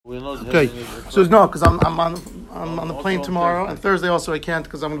Okay, so no, because I'm on the plane tomorrow, and Thursday also I can't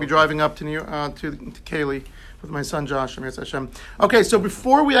because I'm going to be driving up to New York, to Kaylee with my son Josh. Okay, so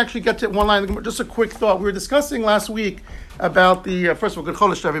before we actually get to one line, just a quick thought. We were discussing last week about the first of all, good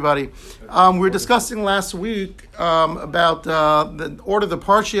chodesh to everybody. We were discussing last week about the order of the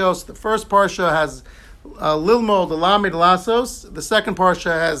parshios. The first parsha has Lilmod, Lamed, Lasos. The second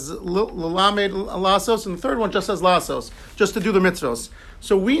parsha has Lamed, Lasos, and the third one just has Lasos, just to do the mitzvos.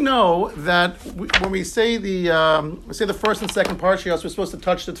 So we know that when we say the first and second parshios, we're supposed to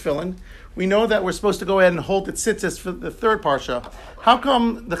touch the tefillin. We know that we're supposed to go ahead and hold the tzitzis for the third parsha. How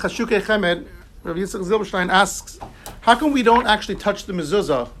come the Chashukei Chemed, Rav Yitzchak Zilberstein asks, how come we don't actually touch the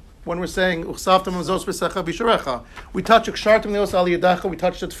mezuzah when we're saying Uchsavtam mezuzah b'secha b'sharecha? We touch Ukshartam leos al yadacha, we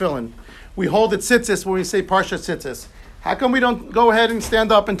touch the tefillin. We hold the tzitzis when we say parsha tzitzis. How come we don't go ahead and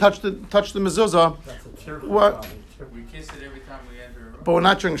stand up and touch the mezuzah? That's a terrible what? We kiss it every time we enter. But we're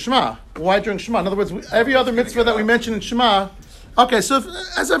not during Shema. Why during Shema? In other words, every other mitzvah that we mention in Shema. Okay, so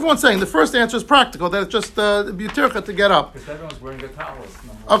as everyone's saying, the first answer is practical, that it's just b'yitircha to get up. Because everyone's wearing the towels.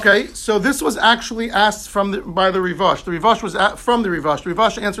 Okay, so this was actually asked by the Rivash. The Rivash was from the Rivash. The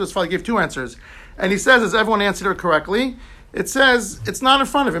Rivash answered as follows. He gave two answers. And he says, as everyone answered it correctly, it says it's not in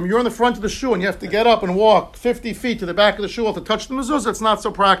front of him. You're in the front of the shul and you have to get up and walk 50 feet to the back of the shul to touch the mezuzah. It's not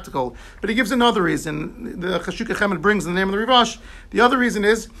so practical. But he gives another reason. The Chashukei Chemed brings in the name of the Rivash. The other reason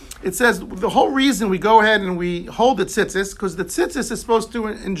is, it says the whole reason we go ahead and we hold the tzitzis, because the tzitzis is supposed to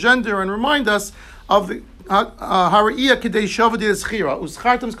engender and remind us of the Hara'iyah Kedei Shavadi Eschira,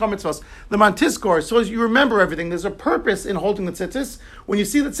 Uschartam's Kamitzvos, the Mantiskor, so as you remember everything. There's a purpose in holding the tzitzis. When you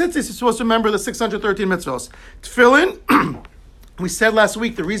see the tzitzis, you're supposed to remember the 613 mitzvos. Tefillin, we said last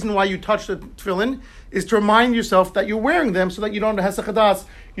week, the reason why you touch the tefillin is to remind yourself that you're wearing them so that you don't have hesach hadas,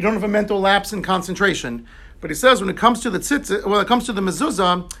 you don't have a mental lapse in concentration. But he says when it comes to the tzitzis, when it comes to the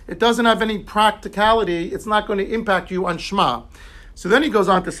mezuzah, it doesn't have any practicality. It's not going to impact you on Shema. So then he goes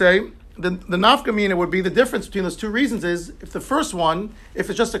on to say, the nafka mina would be the difference between those two reasons is, if the first one, if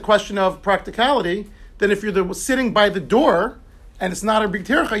it's just a question of practicality, then if you're sitting by the door and it's not a big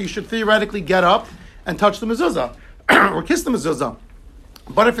tercha, you should theoretically get up and touch the mezuzah or kiss the mezuzah.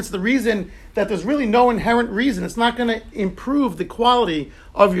 But if it's the reason that there's really no inherent reason, it's not going to improve the quality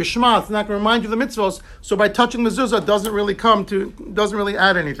of your Shema, it's not going to remind you of the mitzvos, so by touching mezuzah doesn't really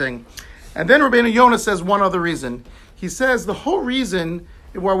add anything. And then Rabbeinu Yonah says one other reason. He says the whole reason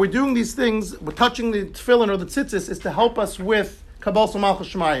while we're doing these things, we're touching the tefillin or the tzitzis, is to help us with Kabbalah Malchus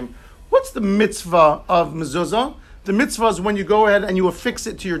Shemayim. What's the mitzvah of mezuzah? The mitzvah is when you go ahead and you affix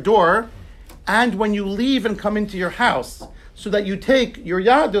it to your door, and when you leave and come into your house, so that you take your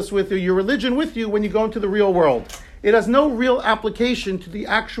yadus with you, your religion with you, when you go into the real world. It has no real application to the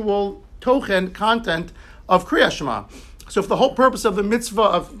actual tochen, content of Kriya Shema. So if the whole purpose of the mitzvah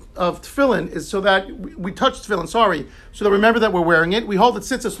of tefillin is so that we touch tefillin, so that we remember that we're wearing it, we hold the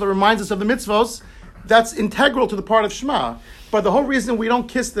tzitzis so that it reminds us of the mitzvos, that's integral to the part of Shema. But the whole reason we don't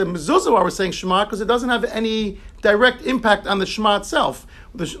kiss the mezuzah while we're saying Shema, because it doesn't have any direct impact on the Shema itself.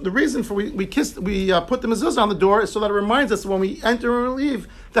 The reason for we put the mezuzah on the door is so that it reminds us when we enter or leave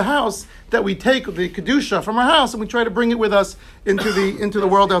the house that we take the kedusha from our house and we try to bring it with us into the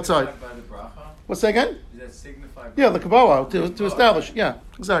world outside. What's that again? Yeah, the Kabbalah, to establish. Yeah,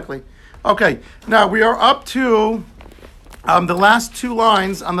 exactly. Okay, now we are up to the last two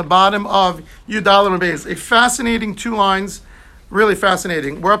lines on the bottom of Yudal and Beis. A fascinating two lines, really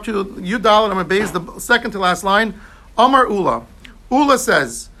fascinating. We're up to Yudal and Beis, the second to last line. Amar Ula. Ula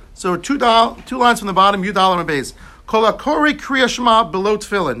says, so two lines from the bottom, Yudal and Beis. Kol hakore Kriya Shema below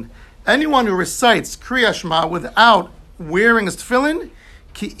tefillin. Anyone who recites Kriya Shema without wearing his tefillin,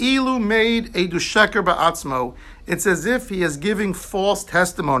 Ki'ilu made a dusheker ba'atzmo. It's as if he is giving false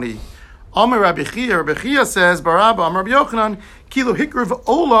testimony. Amar Rabbi Chia says, Barabba, Amar Rabbi Yochanan, Kilu hikriv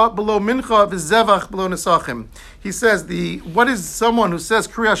ola below mincha v'zevach below nesachim. He says, what is someone who says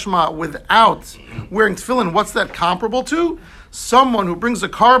Kriya Shema without wearing tefillin, what's that comparable to? Someone who brings a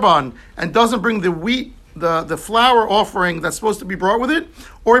carbon and doesn't bring the wheat, the flour offering that's supposed to be brought with it,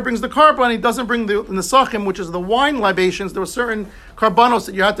 or he brings the carbon, he doesn't bring the nesachim, which is the wine libations. There were certain carbonos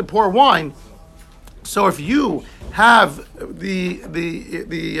that you had to pour wine. So if you have the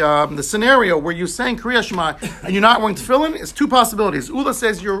scenario where you're saying Kriya Shema and you're not wearing tefillin, it's two possibilities. Ula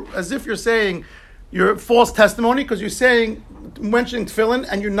says you're as if you're saying your false testimony because you're mentioning tefillin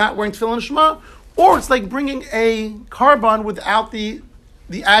and you're not wearing tefillin Shema, or it's like bringing a carbon without the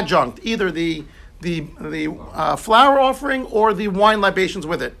adjunct, either the flour offering or the wine libations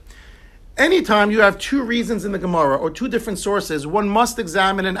with it. Anytime you have two reasons in the Gemara or two different sources, one must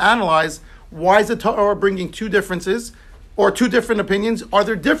examine and analyze why is the Torah bringing two differences. or two different opinions, are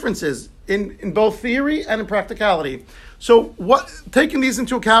there differences in both theory and in practicality? So taking these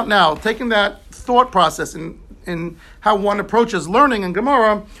into account now, taking that thought process in how one approaches learning in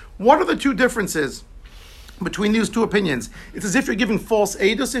Gemara, what are the two differences between these two opinions? It's as if you're giving false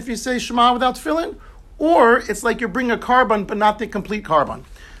edus if you say Shema without tefillin, or it's like you're bringing a carbon but not the complete carbon.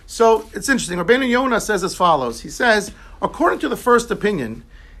 So it's interesting. Rabbeinu Yonah says as follows. He says, according to the first opinion,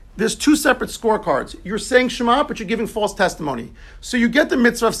 there's two separate scorecards. You're saying Shema, but you're giving false testimony. So you get the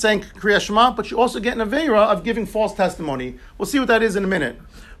mitzvah of saying Kriya Shema, but you also get an avera of giving false testimony. We'll see what that is in a minute.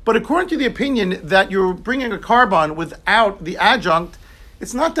 But according to the opinion that you're bringing a carbon without the adjunct,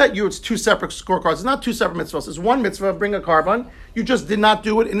 it's not that it's two separate scorecards. It's not two separate mitzvahs. It's one mitzvah, bring a carbon. You just did not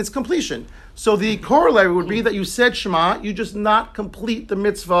do it in its completion. So the corollary would be that you said Shema, you just not complete the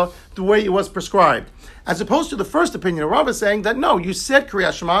mitzvah the way it was prescribed. As opposed to the first opinion, Rav is saying that no, you said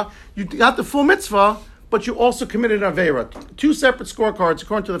Kriya Shema, you got the full mitzvah, but you also committed an avera. Two separate scorecards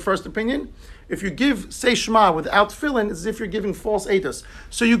according to the first opinion. If you say Shema without tefillin, it's as if you're giving false edus.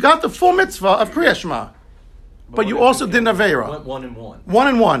 So you got the full mitzvah of Kriya Shema, but you also did an avera. One and one. One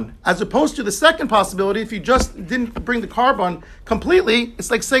and one. As opposed to the second possibility, if you just didn't bring the carbon completely,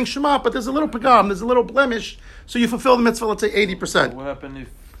 it's like saying Shema, but there's a little pagam, there's a little blemish, so you fulfill the mitzvah, let's say 80%. What happens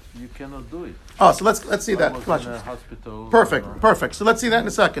if you cannot do it? Oh, so let's see that. In a hospital. Perfect. So let's see that in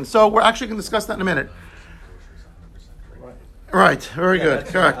a second. So we're actually going to discuss that in a minute. Right. Very good.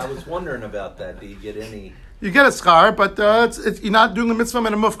 Correct. I was wondering about that. Do you get any? You get a schar, but you're not doing the mitzvah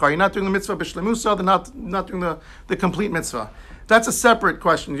in a mufkar. You're not doing the mitzvah b'shlemusa. They're not doing the complete mitzvah. That's a separate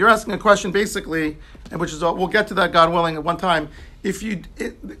question. You're asking a question basically, and which is we'll get to that, God willing, at one time. Let's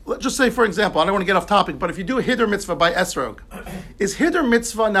just say, for example, I don't want to get off topic, but if you do a hider mitzvah by esrog, is hider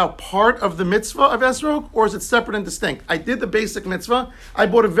mitzvah now part of the mitzvah of esrog, or is it separate and distinct? I did the basic mitzvah. I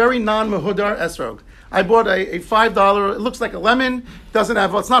bought a very non-mehudar esrog. I bought a $5. It looks like a lemon.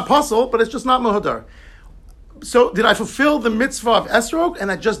 It's not puzzle, but it's just not mehudar. So did I fulfill the mitzvah of esrog,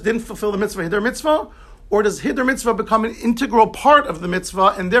 and I just didn't fulfill the mitzvah hider mitzvah? Or does hider mitzvah become an integral part of the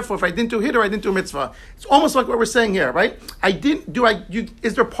mitzvah, and therefore if I didn't do hider, I didn't do mitzvah? It's almost like what we're saying here, right?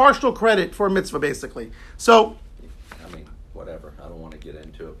 Is there partial credit for a mitzvah, basically? So, I mean, whatever. I don't want to get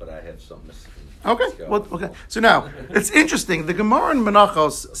into it, but I have something to say. Okay. So now, it's interesting. The Gemara in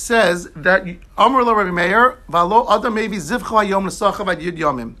Menachos says that Amar lo Rabbi Meir, v'alo adam maybe zivcha hayom l'sachav ad yud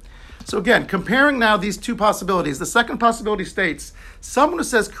yomim. So again, comparing now these two possibilities, the second possibility states, someone who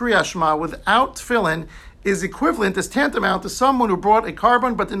says Kriya Shema without tefillin is equivalent, is tantamount to someone who brought a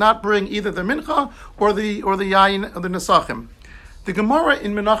carbon but did not bring either the mincha or the yayin or the nesachim. The Gemara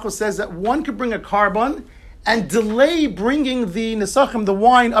in Menachos says that one could bring a carbon and delay bringing the nesachim, the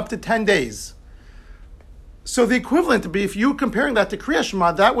wine, up to 10 days. So the equivalent to be, if you're comparing that to Kriya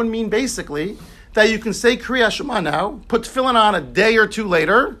Shema, that would mean basically that you can say Kriya Shema now, put tefillin on a day or two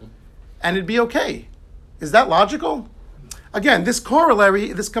later, and it'd be okay. Is that logical? Again, this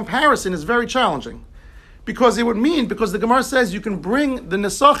corollary, this comparison is very challenging. Because it would mean, because the Gemara says you can bring the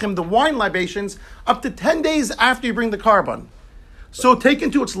nesachim, the wine libations, up to 10 days after you bring the carbon. So taken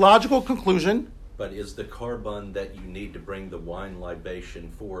to its logical conclusion. But is the carbon that you need to bring the wine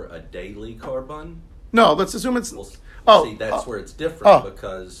libation for a daily carbon? No, let's assume it's... See, that's where it's different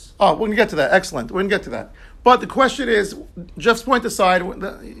because... we're going to get to that. Excellent. We're going to get to that. But the question is, Jeff's point aside,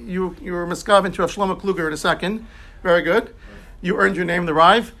 you were miskaven to have Shlomo Kluger in a second. Very good. You earned your name, the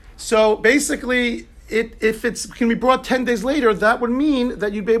Rive. So basically, if it can be brought 10 days later, that would mean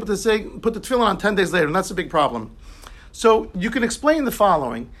that you'd be able to say, put the tefillin on 10 days later, and that's a big problem. So you can explain the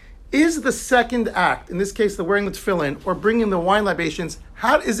following. Is the second act, in this case the wearing the tefillin, or bringing the wine libations,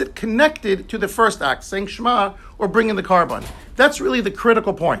 how is it connected to the first act, saying Shema, or bringing the carbon? That's really the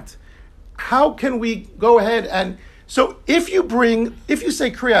critical point. How can we go ahead and... So if you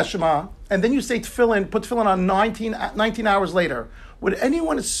say Kriya Shema, and then you say tefillin, put tefillin on 19 hours later, would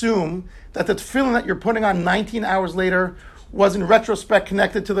anyone assume that the tefillin that you're putting on 19 hours later was in retrospect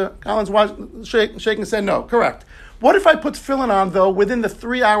connected to the... Colin's shaking said no, correct. What if I put tefillin on, though, within the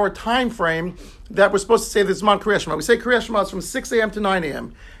 3-hour time frame that we're supposed to say this Zman Kriya Shema? We say Kriya Shema is from 6 a.m. to 9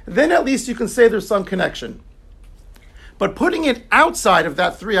 a.m. Then at least you can say there's some connection. But putting it outside of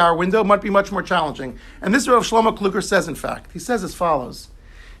that 3-hour window might be much more challenging. And this is what Shlomo Kluger says, in fact. He says as follows.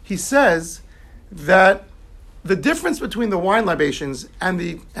 He says that the difference between the wine libations and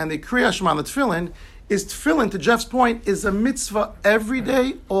the Kriya Shema, the tefillin, is tefillin, to Jeff's point, is a mitzvah every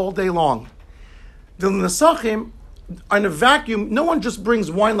day, all day long. The nesachim, in a vacuum, no one just brings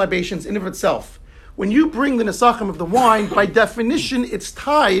wine libations in of itself. When you bring the nesachim of the wine, by definition, it's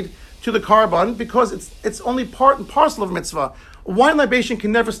tied to the carbon because it's only part and parcel of mitzvah. A wine libation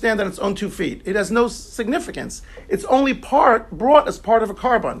can never stand on its own 2 feet. It has no significance. It's only brought as part of a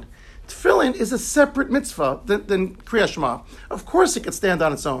carbon. Tefillin is a separate mitzvah than Kriya Shema. Of course it could stand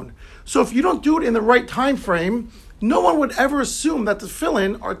on its own. So if you don't do it in the right time frame, no one would ever assume that the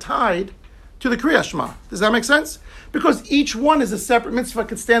tefillin are tied to the Kriya Shema. Does that make sense? Because each one is a separate mitzvah,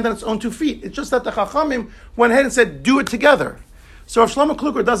 could stand on its own 2 feet. It's just that the Chachamim went ahead and said, do it together. So if Shlomo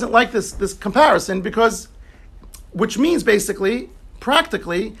Kluger doesn't like this comparison, which means basically,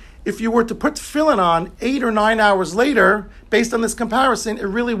 practically, if you were to put tefillin on 8 or 9 hours later, based on this comparison, it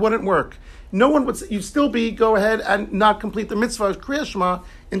really wouldn't work. No one would, you'd still go ahead and not complete the mitzvah of Kriya Shema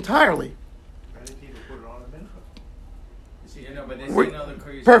entirely. Many people put it on a mincha. You see, but they say another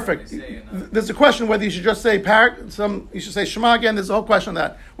Kriya. Perfect. There's a question whether you should just say you should say Shema again. There's a whole question on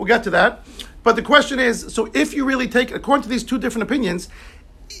that. We'll get to that. But the question is, so if you really take, according to these 2 different opinions,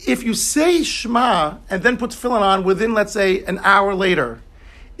 if you say Shema and then put tefillin on within, let's say, an hour later,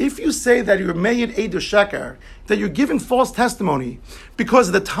 if you say that you're meyed eidu sheker, that you're giving false testimony, because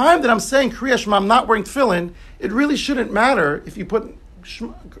at the time that I'm saying Kriya Shema, I'm not wearing tefillin, it really shouldn't matter if you put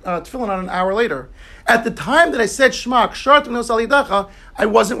tefillin on an hour later. At the time that I said Shema, Kshartu nos alidacha, I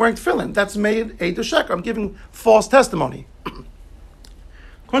wasn't wearing tefillin. That's meyed eidu sheker. I'm giving false testimony.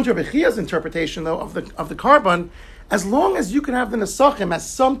 According to Rabbi Chia's interpretation, though, of the carbon, as long as you can have the nesachim as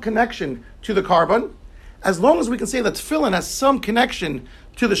some connection to the carbon, as long as we can say that tefillin has some connection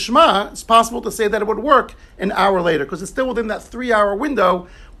to the Shema, it's possible to say that it would work an hour later, because it's still within that 3-hour window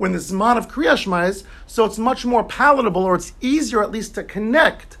when the Zman of Kriya Shema is, so it's much more palatable, or it's easier at least to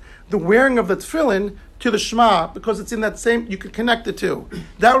connect the wearing of the tefillin to the Shema, because it's in that same, you could connect the two.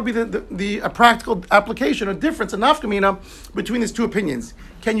 That would be the practical application or difference, a nafkamina, between these 2 opinions.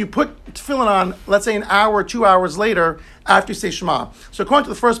 Can you put tefillin on, let's say, an hour or 2 hours later after you say Shema? So according to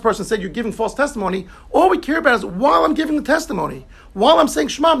the first person said you're giving false testimony, all we care about is while I'm giving the testimony, while I'm saying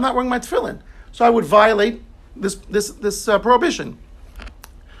Shema, I'm not wearing my tefillin. So I would violate this prohibition.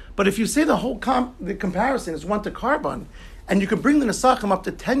 But if you say the comparison is 1 to carbon, and you can bring the nesachim up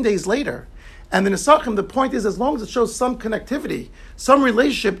to 10 days later, and the nesachim, the point is, as long as it shows some connectivity, some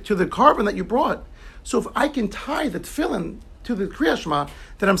relationship to the carbon that you brought. So if I can tie the tefillin to the Kriya Shema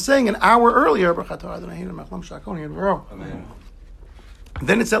that I'm saying an hour earlier, Amen.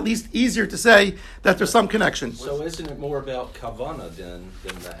 then it's at least easier to say that there's some connection. So isn't it more about kavana than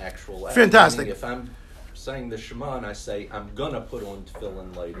the actual act? Fantastic. Meaning if I'm saying the Shema and I say I'm gonna put on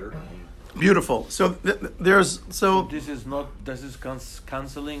tefillin later. Beautiful. So this is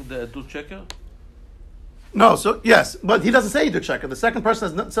canceling the edu checker? No, so yes, but he doesn't say Edu Checker. The second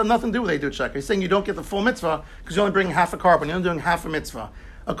person has nothing to do with Edu Checker. He's saying you don't get the full mitzvah because you're only bringing half a carbon. You're only doing half a mitzvah.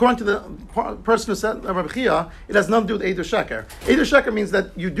 According to the person who said Rabbi Chia, it has nothing to do with Edu Sheker. Edu Sheker means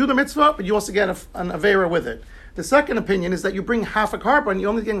that you do the mitzvah, but you also get an avera with it. The second opinion is that you bring half a carbon, you're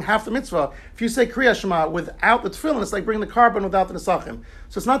only getting half the mitzvah. If you say Kriya Shema without the tefillin, it's like bringing the carbon without the nesachim.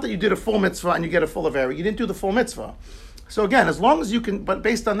 So it's not that you did a full mitzvah and you get a full avera. You didn't do the full mitzvah. So again, as long as you can, but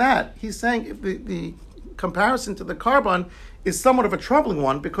based on that, he's saying if the comparison to the carbon is somewhat of a troubling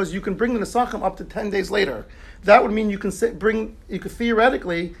one because you can bring the nesachim up to 10 days later. That would mean you can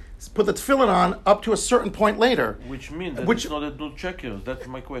theoretically put the tefillin on up to a certain point later. Which means that it's not a do checker. That's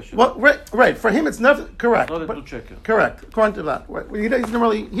my question. Well, right. For him, it's never correct. It's not a do checker. Correct. According to that,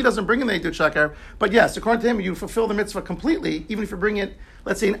 he doesn't bring in the do checker. But yes, according to him, you fulfill the mitzvah completely, even if you bring it,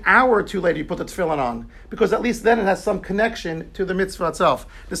 let's say, an hour or two later, you put the tefillin on, because at least then it has some connection to the mitzvah itself.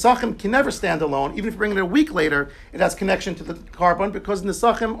 Nesachim can never stand alone. Even if you bring it a week later, it has connection to the carbon, because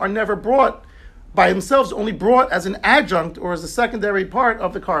nesachim are never brought by themselves, only brought as an adjunct or as a secondary part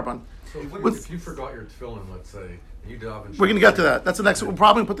of the carbon. So if you forgot your tefillin, let's say, you daven. We're going to get to that. That's the next. We'll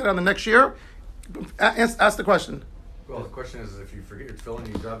probably put that on the next year. Ask the question. Well, the question is, if you forget your tefillin,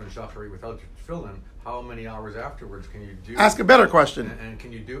 you daven shacharit without your tefillin, how many hours afterwards can you do? Ask a better question. And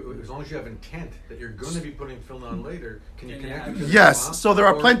can you do, as long as you have intent that you're going to be putting tefillin on later, can you connect it to the Yes. Shema? So there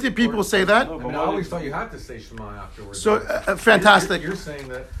are plenty of people who say that. I mean, I always thought you had to say Shema afterwards. So fantastic. You're saying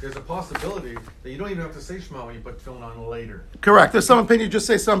that there's a possibility that you don't even have to say Shema when you put tefillin on later. Correct. There's some opinion just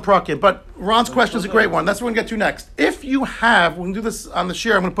say some prakim. But Ron's question is a great one. That's what we're going to get to next. If you have, we can do this on the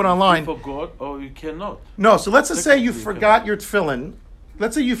share, I'm going to put online. You forgot or you cannot. No, so let's just say you forgot your tefillin.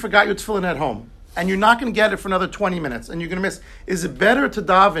 Let's say you forgot your tefillin at home, and you're not going to get it for another 20 minutes, and you're going to miss. Is it better to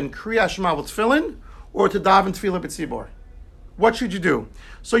daven Kriya Shema with tefillin, or to daven Tefillah b'tzibor? What should you do?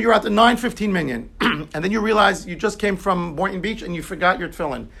 So you're at the 9:15 minyan, and then you realize you just came from Boynton Beach, and you forgot your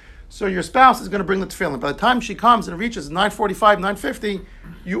tefillin. So your spouse is going to bring the tefillin. By the time she comes and reaches 9:45, 9:50,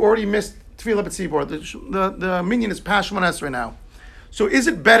 you already missed Tefillah b'tzibor. The minyan is past Shemona Esrei now. So is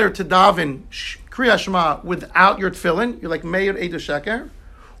it better to daven Kriya Shema without your tefillin, you're like Meir Eidah Sheker,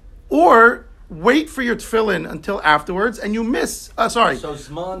 or wait for your tefillin until afterwards, and you miss. So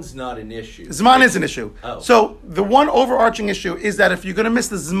Zman's not an issue. Zman is an issue. Oh. So the one overarching issue is that if you're going to miss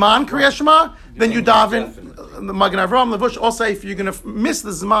the Zman Kriya Shema, then you daven the Magen Avraham Levush. Also, if you're going to miss the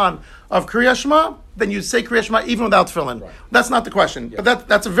Zman of Kriya Shema, then you say Kriya Shema even without tefillin. Right. That's not the question, but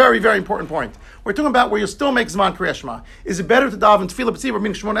that's a very, very important point. We're talking about where you still make Zman Kriya Shema. Is it better to daven Tefillah B'tzibur,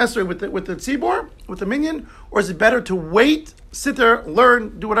 meaning Shemona Esrei with the tzibur, with the minyan, or is it better to wait, sit there,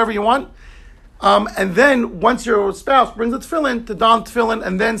 learn, do whatever you want? And then once your spouse brings the tefillin, to don tefillin,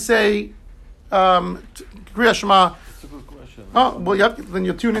 and then say Kriya Shema. That's a good question. Oh well, then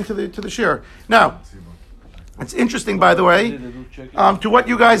you tune into the shir. Now, it's interesting, by the way, to what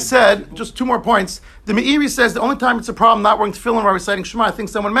you guys said. Just two more points. The Meiri says the only time it's a problem not wearing tefillin while reciting Shema. I think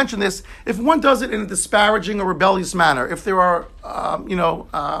someone mentioned this. If one does it in a disparaging or rebellious manner, if there are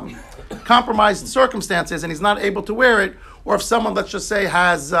compromised circumstances and he's not able to wear it. Or if someone, let's just say,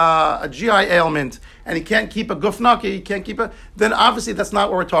 has a GI ailment and he can't keep a gufnaki, he can't keep then obviously that's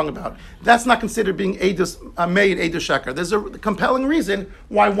not what we're talking about. That's not considered being made Eidah Sheker. There's a compelling reason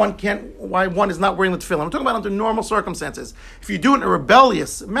why one is not wearing the tefillin. We're talking about under normal circumstances. If you do it in a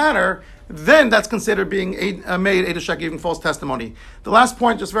rebellious manner, then that's considered being made Eidah Sheker, giving false testimony. The last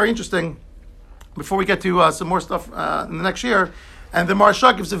point, just very interesting, before we get to some more stuff in the next year. And the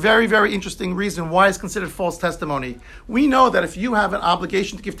Maharsha gives a very, very interesting reason why it's considered false testimony. We know that if you have an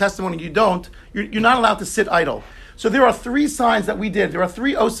obligation to give testimony and you don't, you're not allowed to sit idle. So there are three signs that we did. There are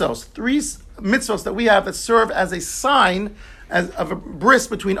three osos, three mitzvos that we have that serve as a sign of a bris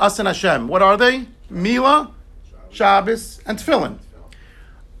between us and Hashem. What are they? Mila, Shabbos, and Tefillin.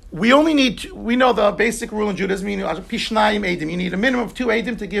 We know the basic rule in Judaism, pishnayim edim. You need a minimum of 2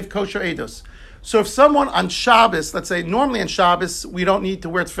 edim to give kosher edus. So if someone on Shabbos, let's say normally on Shabbos, we don't need to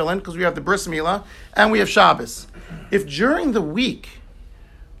wear tefillin because we have the bris milah and we have Shabbos. If during the week,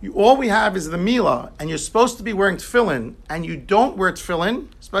 all we have is the milah and you're supposed to be wearing tefillin and you don't wear tefillin,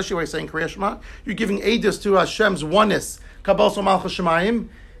 especially when you're saying Kriya Shema, you're giving edus to Hashem's oneness, kabal so malchus shemayim,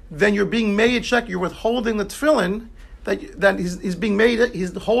 then you're being made check, you're withholding the tefillin that he's being made,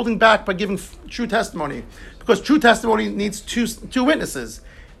 he's holding back by giving true testimony. Because true testimony needs two witnesses.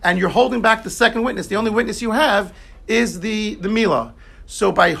 And you're holding back the second witness. The only witness you have is the milah.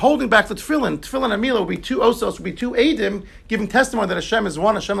 So by holding back the tefillin and milah will be 2 osos, will be 2 edim, giving testimony that Hashem is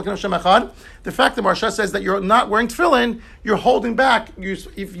one, Hashem echad. The fact that Maharsha says that you're not wearing tefillin, you're holding back.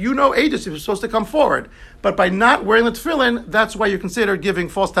 If you know edus, you're supposed to come forward. But by not wearing the tefillin, that's why you're considered giving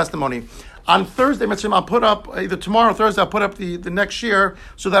false testimony. On Thursday, I'll put up, either tomorrow or Thursday, I'll put up the next year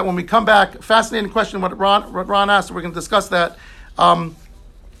so that when we come back, fascinating question, what Ron asked, we're going to discuss that.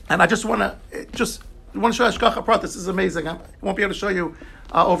 And I just want to show Hashgacha Prat. This is amazing. I won't be able to show you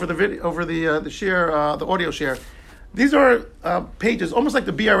over the video, over the share, the audio share. These are pages, almost like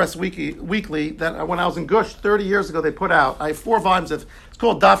the BRS Weekly that when I was in Gush 30 years ago they put out. I have 4 volumes of. It's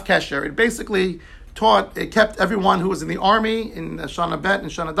called Daf Kesher. It basically kept everyone who was in the army in Shana Bet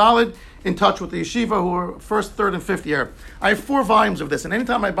and Shana Dalid in touch with the yeshiva who were 1st, 3rd, and 5th year. I have 4 volumes of this, and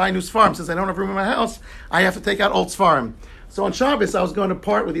anytime I buy new Sfarim, since I don't have room in my house, I have to take out old Sfarim. So on Shabbos, I was going to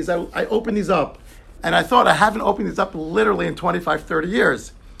part with these. I opened these up, and I thought I haven't opened these up literally in 25, 30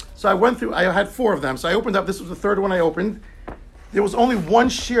 years. So I went through, I had 4 of them. So I opened up, this was the 3rd one I opened. There was only one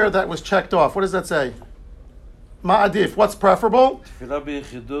shir that was checked off. What does that say? Ma'adif, what's preferable? Is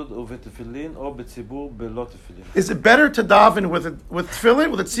it better to daven with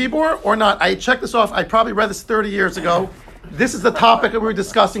tefillin, with a tzibur, or not? I checked this off. I probably read this 30 years ago. This is the topic that we were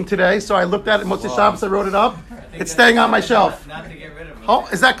discussing today, so I looked at it, Motzei Shabbos, I wrote it up. It's staying on my shelf. Not to get rid of it. Oh,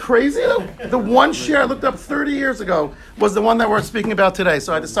 is that crazy? The one share I looked up 30 years ago was the one that we're speaking about today,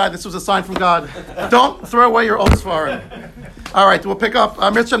 so I decided this was a sign from God. Don't throw away your old Sfarim. All right, we'll pick up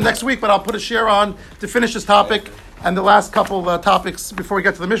Mitzvah next week, but I'll put a share on to finish this topic and the last couple topics before we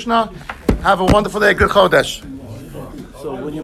get to the Mishnah. Have a wonderful day. Good Chodesh.